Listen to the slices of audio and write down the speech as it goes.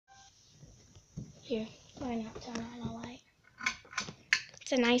Here, why not turn on a light?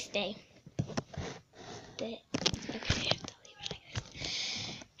 It's a nice day. Okay, I have to leave it like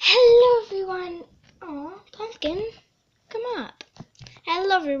this. Hello everyone! Aw, Pumpkin, come up.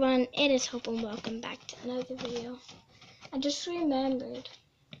 Hello everyone, it is Hope and welcome back to another video. I just remembered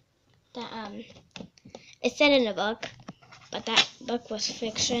that it said in a book, but that book was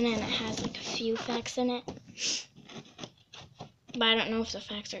fiction and it has like a few facts in it. But I don't know if the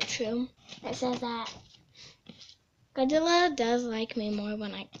facts are true. It says that Godzilla does like me more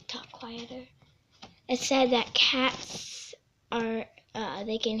when I talk quieter. It said that cats are,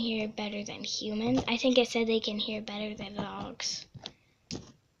 they can hear better than humans. I think it said they can hear better than dogs.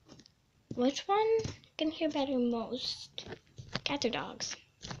 Which one can hear better most? Cats or dogs?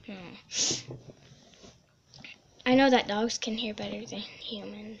 I know that dogs can hear better than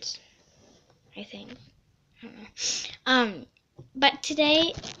humans. I think. I don't know. But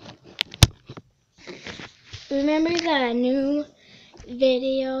today, remember the new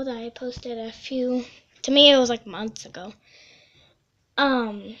video that I posted to me it was like months ago,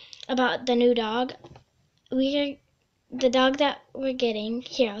 about the new dog. The dog that we're getting,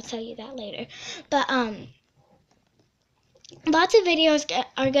 here, I'll tell you that later. But, lots of videos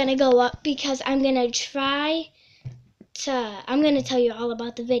are gonna go up because I'm gonna tell you all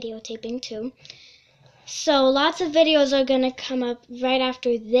about the videotaping too. So lots of videos are gonna come up right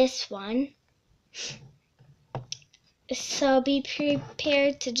after this one. So be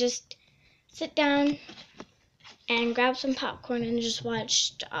prepared to just sit down and grab some popcorn and just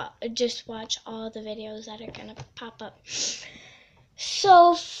watch all the videos that are gonna pop up.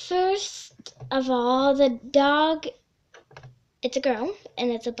 So first of all, the dog, it's a girl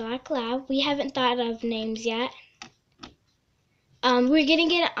and it's a black lab. We haven't thought of names yet. We're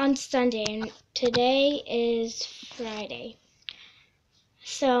getting it on Sunday and today is Friday.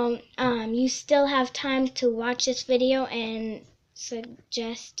 So you still have time to watch this video and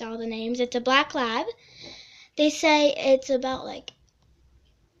suggest all the names. It's a black lab. They say it's about like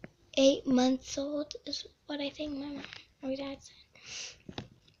 8 months old is what I think my mom or dad said.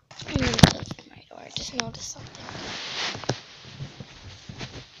 I'm gonna close my door. I just noticed something.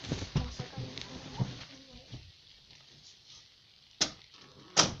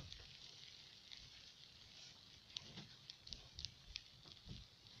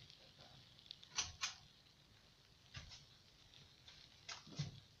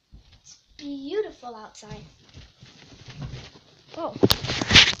 It's beautiful outside. Oh.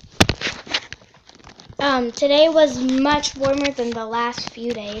 Today was much warmer than the last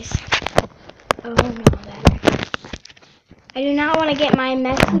few days. Oh no, that. I do not want to get my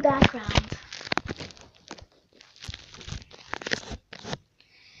messy background.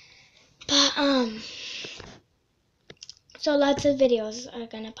 But, so lots of videos are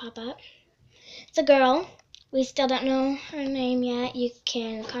gonna pop up. It's a girl. We still don't know her name yet. You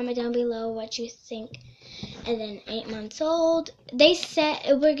can comment down below what you think. And then 8 months old. They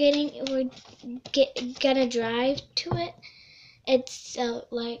said we're gonna drive to it. It's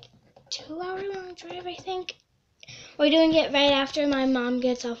like 2-hour long drive, I think. We're doing it right after my mom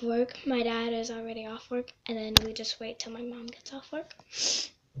gets off work. My dad is already off work, and then we just wait till my mom gets off work.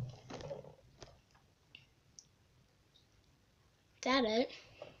 Is that it?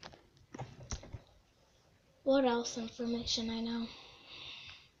 What else information I know?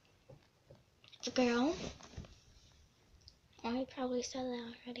 It's a girl. I probably said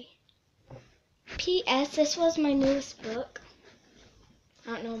that already. P.S. This was my newest book. I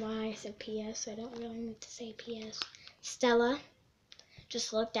don't know why I said P.S. I don't really need to say P.S. Stella.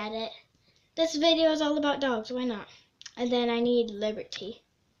 Just looked at it. This video is all about dogs. Why not? And then I need Liberty.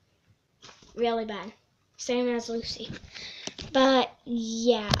 Really bad. Same as Lucy. But,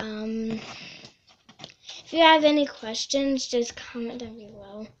 yeah, if you have any questions, just comment down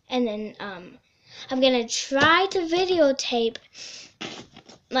below. And then, I'm gonna try to videotape,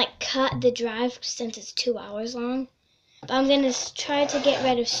 like, cut the drive since it's 2 hours long. But I'm gonna try to get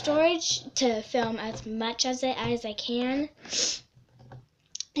rid of storage to film as much as I can.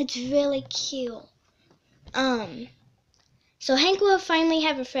 It's really cute. So Hank will finally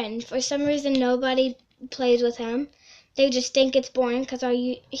have a friend. For some reason, nobody plays with him. They just think it's boring because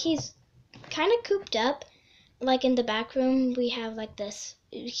he's kind of cooped up. Like in the back room, we have like this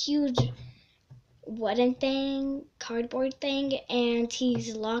huge wooden thing, cardboard thing, and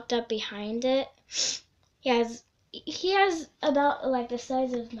he's locked up behind it. He has about like the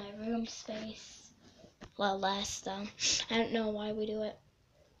size of my room space. Well, less though. I don't know why we do it.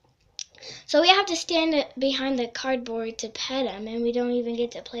 So we have to stand behind the cardboard to pet him, and we don't even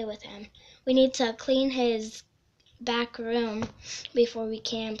get to play with him. We need to clean his back room before we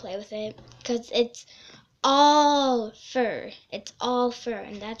can play with it, because it's all fur. It's all fur,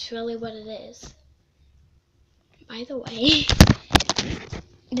 and that's really what it is. By the way,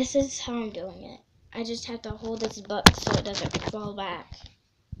 this is how I'm doing it. I just have to hold this book so it doesn't fall back.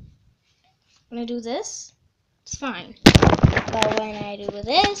 When I do this, it's fine. But when I do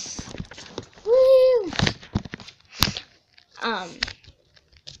this, woo!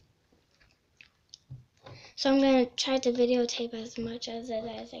 So I'm gonna try to videotape as much as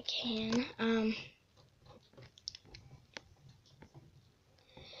I can.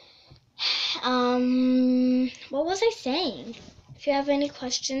 What was I saying? If you have any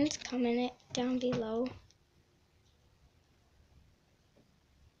questions, comment it down below.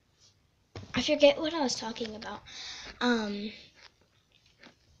 I forget what I was talking about. I'm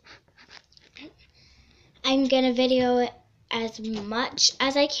gonna video it as much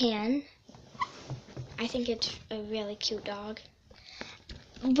as I can. I think it's a really cute dog.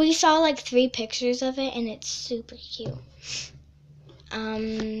 We saw like 3 pictures of it and it's super cute.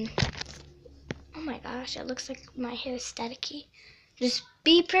 Oh my gosh, it looks like my hair is staticky. Just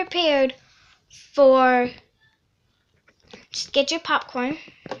be prepared for, just get your popcorn,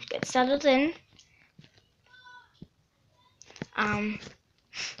 get settled in.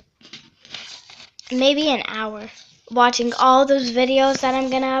 Maybe an hour. Watching all those videos that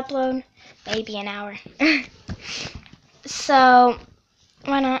I'm gonna upload, maybe an hour. So,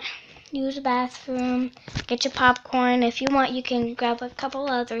 why not use the bathroom, get your popcorn. If you want, you can grab a couple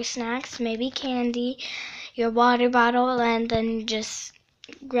other snacks, maybe candy, your water bottle, and then just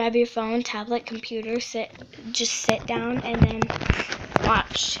grab your phone, tablet, computer, just sit down and then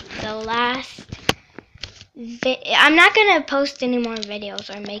watch the last I'm not going to post any more videos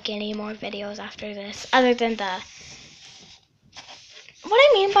or make any more videos after this, other than what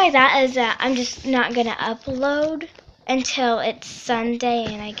I mean by that is that I'm just not going to upload until it's Sunday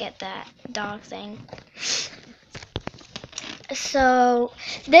and I get that dog thing. So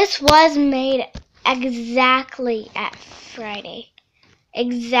this was made exactly at Friday.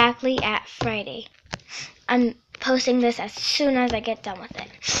 Exactly at Friday. I'm posting this as soon as I get done with it.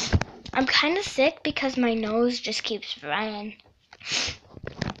 I'm kind of sick because my nose just keeps running.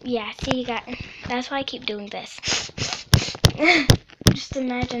 Yeah, see, that's why I keep doing this. Just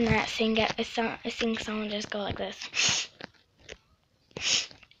imagine that seeing someone just go like this.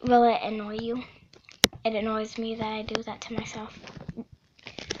 Will it annoy you? It annoys me that I do that to myself.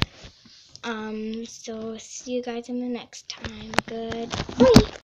 So see you guys in the next time. Goodbye.